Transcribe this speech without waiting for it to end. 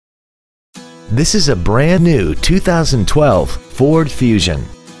This is a brand new 2012 Ford Fusion.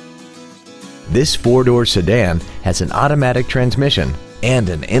 This four-door sedan has an automatic transmission and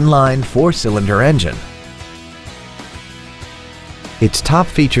an inline four-cylinder engine. Its top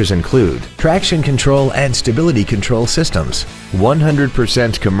features include traction control and stability control systems,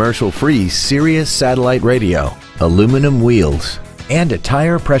 100% commercial-free Sirius satellite radio, aluminum wheels, and a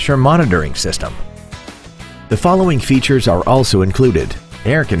tire pressure monitoring system. The following features are also included: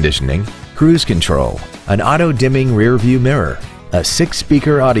 air conditioning, cruise control, an auto-dimming rear-view mirror, a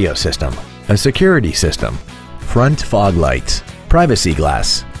 6-speaker audio system, a security system, front fog lights, privacy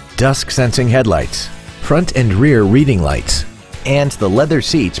glass, dusk-sensing headlights, front and rear reading lights, and the leather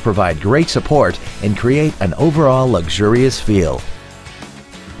seats provide great support and create an overall luxurious feel.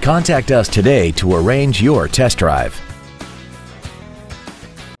 Contact us today to arrange your test drive.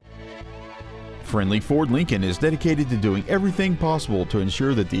 Friendly Ford Lincoln is dedicated to doing everything possible to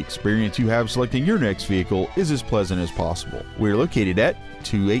ensure that the experience you have selecting your next vehicle is as pleasant as possible. We're located at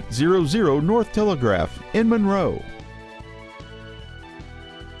 2800 North Telegraph in Monroe.